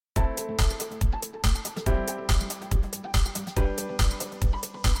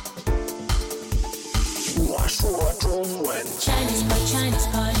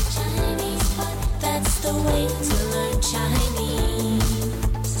the way to learn Chinese.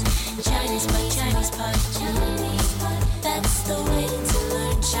 ChinesePod, ChinesePod, ChinesePod. That's the way to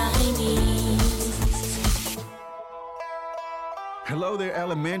learn Chinese. Hello there,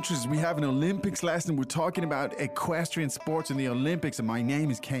 elementaries. We have an Olympics lesson. We're talking about equestrian sports in the Olympics, and my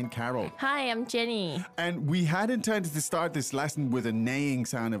name is Ken Carroll. Hi, I'm Jenny. And we had intended to start this lesson with a neighing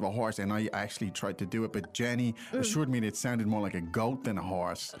sound of a horse, and I actually tried to do it, but Jenny assured me that it sounded more like a goat than a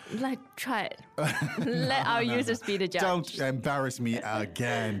horse. Try it. Let our users be the judge. Don't embarrass me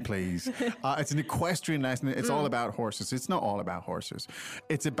again, please. It's an equestrian lesson. It's all about horses. It's not all about horses.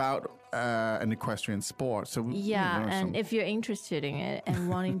 It's about an equestrian sport. So Yeah, and if you're interested in it and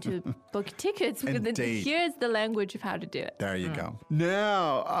wanting to book tickets, here's the language of how to do it. There you go.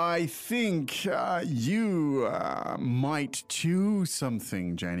 Now, I think you might choose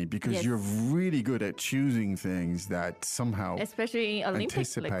something, Jenny, because you're really good at choosing things that somehow Especially Olympic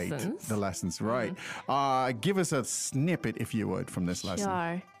anticipate lessons. the lessons, right? Give us a snippet, if you would, from this lesson.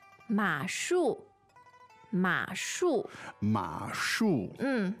 Sure. 马术,马术. 马术.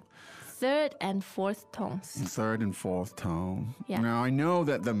 Third and fourth tones. Third and fourth tone. Yeah. Now, I know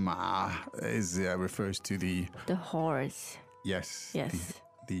that the ma is refers to the... The horse. Yes. Yes.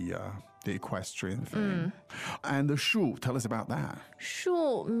 The equestrian thing. And the shu, tell us about that.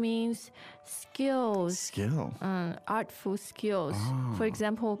 术 means skills. Skill. Artful skills. For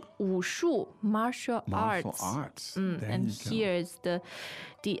example, 武术, martial arts. And you go. here is the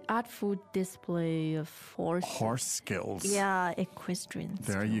artful display of Horse skills. Yeah, equestrian.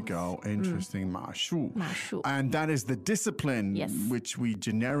 There you go. Interesting. 马术. 马术. And that is the discipline Yes. which we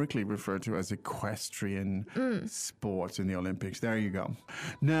generically refer to as equestrian sports in the Olympics. There you go.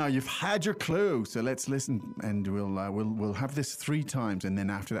 Now you've had your clue, so let's listen, and we'll have this 3 times, and then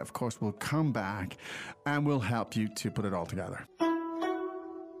after that, of course, we'll come back and we'll help you to put it all together.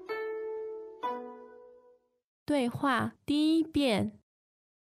 对话第一遍。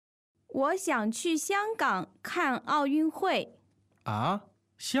我想去香港看奥运会。啊，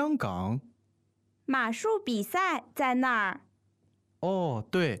香港？马术比赛在那儿，哦，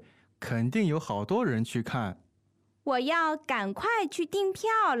对，肯定有好多人去看。我要赶快去订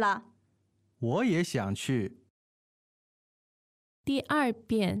票了。我也想去。第二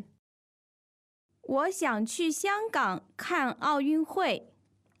遍。我想去香港看奥运会。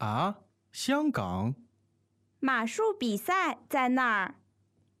啊，香港？马术比赛在那儿，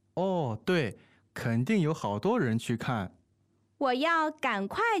哦，对，肯定有好多人去看。我要赶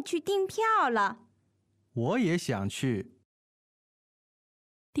快去订票了。我也想去。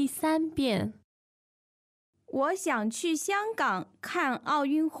第三遍。我想去香港看奥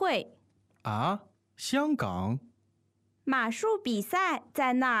运会。啊，香港？马术比赛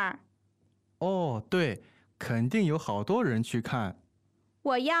在那儿，哦，对，肯定有好多人去看。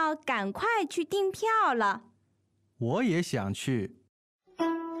我要赶快去订票了。我也想去。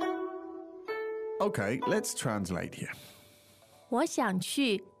Okay, let's translate here. 我想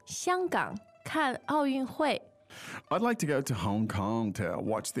去香港看奥运会。I'd like to go to Hong Kong to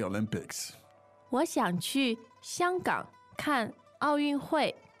watch the Olympics. 我想去香港看奥运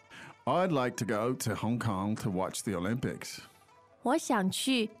会。I'd like to go to Hong Kong to watch the Olympics. 我想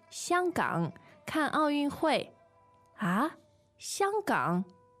去香港看奥运会。啊，香港？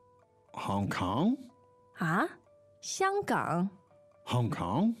 Hong Kong? 啊，香港？ Hong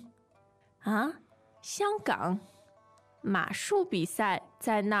Kong? 啊，香港？马术比赛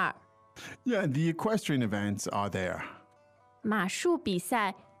在那儿。Yeah, the equestrian events are there. 马术比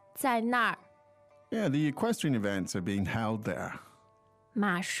赛在那儿。Yeah, the equestrian events are being held there.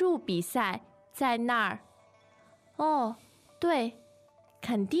 马术比赛在那儿。哦，对，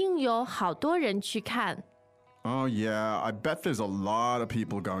肯定有好多人去看。Oh, yeah, I bet there's a lot of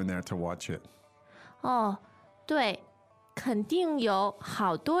people going there to watch it. 哦，对，肯定有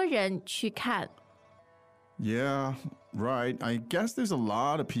好多人去看。Yeah, right. I guess there's a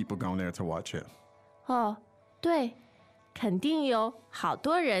lot of people going there to watch it. 哦，对，肯定有好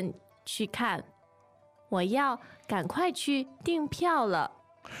多人去看。我要赶快去订票了。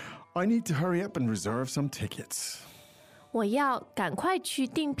I need to hurry up and reserve some tickets. 我要赶快去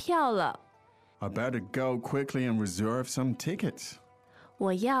订票了。I better go quickly and reserve some tickets.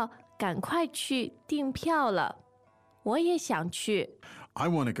 我要赶快去订票了。我也想去。 I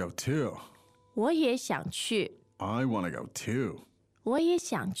want to go too. 我也想去。 I want to go too. 我也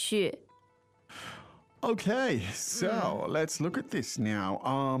想去。 Okay, so let's look at this now.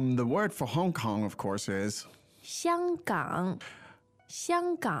 The word for Hong Kong, of course, is 香港。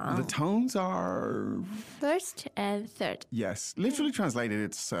香 The 港 tones are, first and third. yes, literally translated,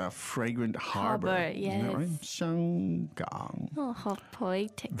 it's fragrant harbor. Harbor, Isn't that right? yes. 香港. Oh, how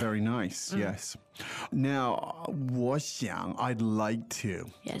poetic. Very nice, yes. Now, 我想, I'd like to.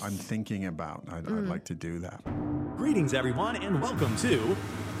 Yes. I'm thinking about, I'd like to do that. Greetings, everyone, and welcome to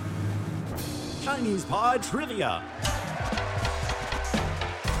ChinesePod Trivia.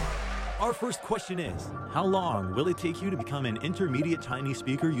 Our first question is, how long will it take you to become an intermediate Chinese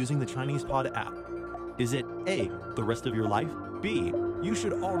speaker using the ChinesePod app? Is it A, the rest of your life? B, you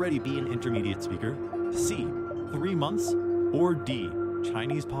should already be an intermediate speaker? C, 3 months? Or D,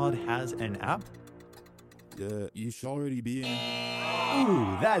 ChinesePod has an app? You should already be in.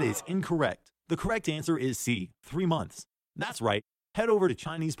 Ooh, that is incorrect. The correct answer is C, 3 months. That's right. Head over to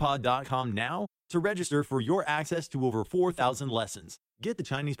ChinesePod.com now to register for your access to over 4,000 lessons. Get the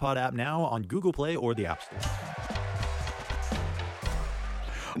ChinesePod app now on Google Play or the App Store.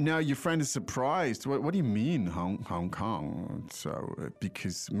 Now, your friend is surprised. What do you mean, Hong Kong? So,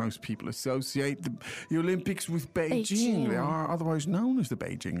 because most people associate the Olympics with Beijing. They are otherwise known as the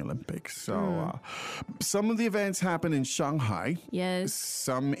Beijing Olympics. So, some of the events happen in Shanghai. Yes.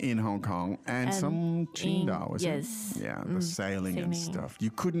 Some in Hong Kong, and some Qingdao. Yes. Yeah, the sailing and stuff.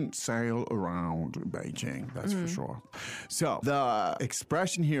 You couldn't sail around Beijing, that's for sure. So, the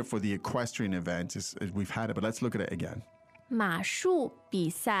expression here for the equestrian event is we've had it, but let's look at it again. 马术比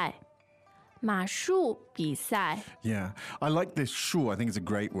赛 马术比赛 Yeah, I like this shu. I think it's a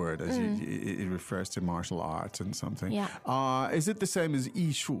great word as it refers to martial arts and something. Yeah. Is it the same as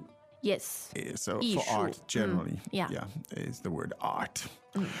艺术? Yes. So for 艺术 art generally, Yeah. is the word art.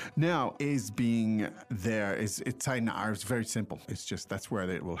 Now, is being there is it's very simple. It's just that's where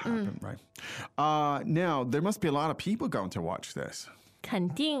it will happen, right? Now there must be a lot of people going to watch this. 肯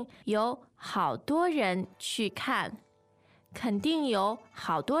定有好多人去看肯定有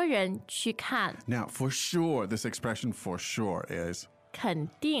好多人去看 Now, for sure, this expression for sure is 肯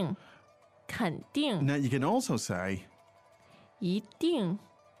定 Now you can also say 一定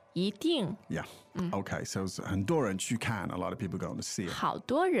yeah. Okay, so 很多人去看 a lot of people going to see it. 好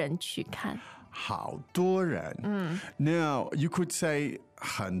多人去看好多人 Now, you could say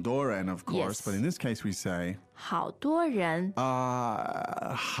很多人, of course, Yes. but in this case we say 好多人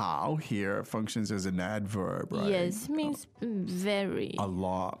how here functions as an adverb, right? Yes means very A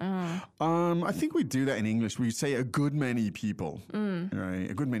lot. I think we do that in English. We say a good many people, right?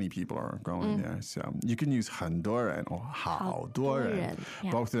 A good many people are going there. So you can use 很多人 or 好多人. 好多人,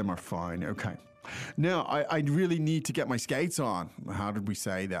 yeah. Both of them are fine. Okay. Now, I really need to get my skates on. How did we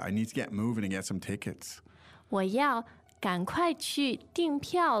say that? I need to get moving and get some tickets. 我要赶快去订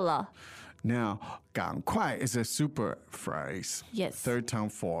票了 Now, 赶快 is a super phrase. Yes. Third tone,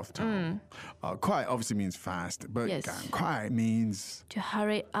 fourth tone. 快 obviously means fast, but Yes. 赶快 means to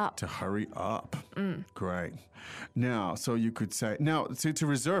hurry up to hurry up. Great. Now, so you could say, now, to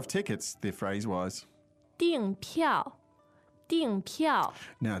reserve tickets, the phrase was, 订票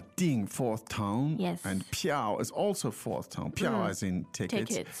now, 订 fourth tone. Yes. And 票 is also fourth tone. 票 as in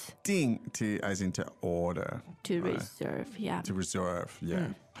tickets. Tickets. 订 as in to order. to right? reserve yeah To reserve,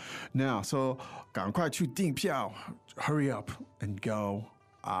 yeah. Now, so 赶快去订票, hurry up and go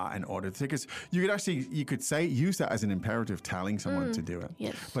and order the tickets. You could say, use that as an imperative telling someone to do it.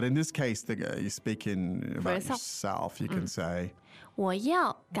 Yes. But in this case, you're speaking about yourself. yourself. You can say, 我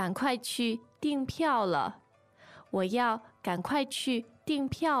要赶快去订票了我要赶快去订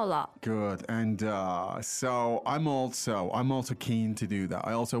票了 good. And so I'm also keen to do that.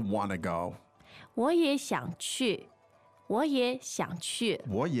 I also want to go. 我也想去 我也想去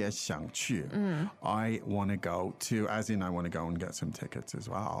我也想去. I want to go too, as in I want to go and get some tickets as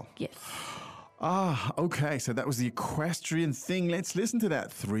well. Yes Okay, so that was the equestrian thing. Let's listen to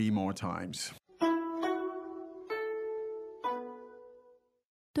that 3 more times.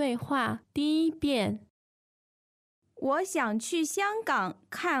 对话第一遍我想去香港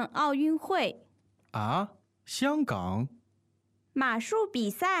看奥运会，啊，香港？马术比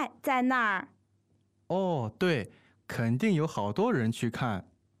赛在那儿，哦，对，肯定有好多人去看。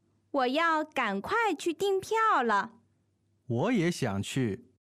我要赶快去订票了。我也想去。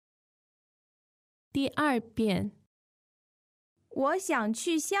第二遍我想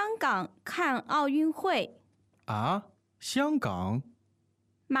去香港看奥运会，啊，香港？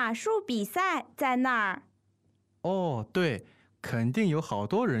马术比赛在那儿，哦，对，肯定有好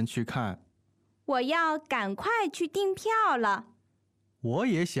多人去看。我要赶快去订票了。我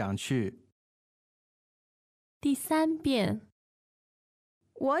也想去。第三遍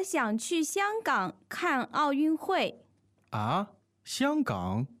我想去香港看奥运会，啊，香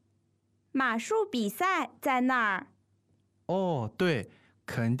港？马术比赛在那儿，哦，对，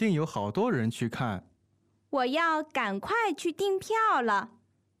肯定有好多人去看。我要赶快去订票了。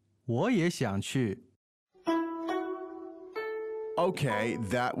我也想去。Okay,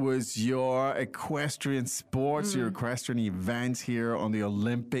 that was your equestrian sports, your equestrian events here on the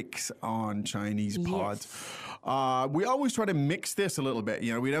Olympics on Chinese Pod. We always try to mix this a little bit.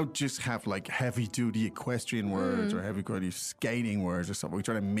 You know, we don't just have like heavy duty equestrian words or heavy duty skating words or something. We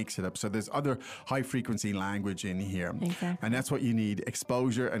try to mix it up. So there's other high frequency language in here. Exactly. And that's what you need,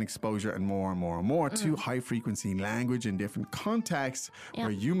 exposure and more and more and more to high frequency language in different contexts where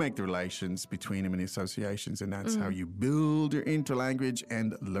you make the relations between them and the associations. And that's how you build your interlanguage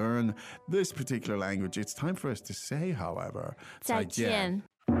and learn this particular language. It's time for us to say, however, 再见。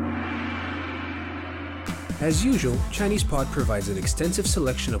 As usual, ChinesePod provides an extensive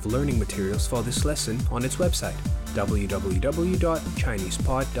selection of learning materials for this lesson on its website,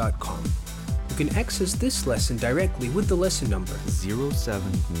 www.chinesepod.com. You can access this lesson directly with the lesson number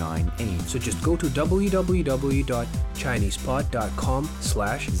 0798. So just go to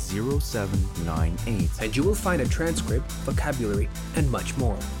www.chinesepod.com/0798 and you will find a transcript, vocabulary, and much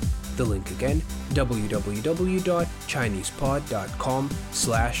more. The link again,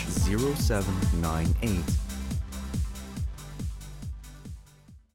 www.chinesepod.com/0798.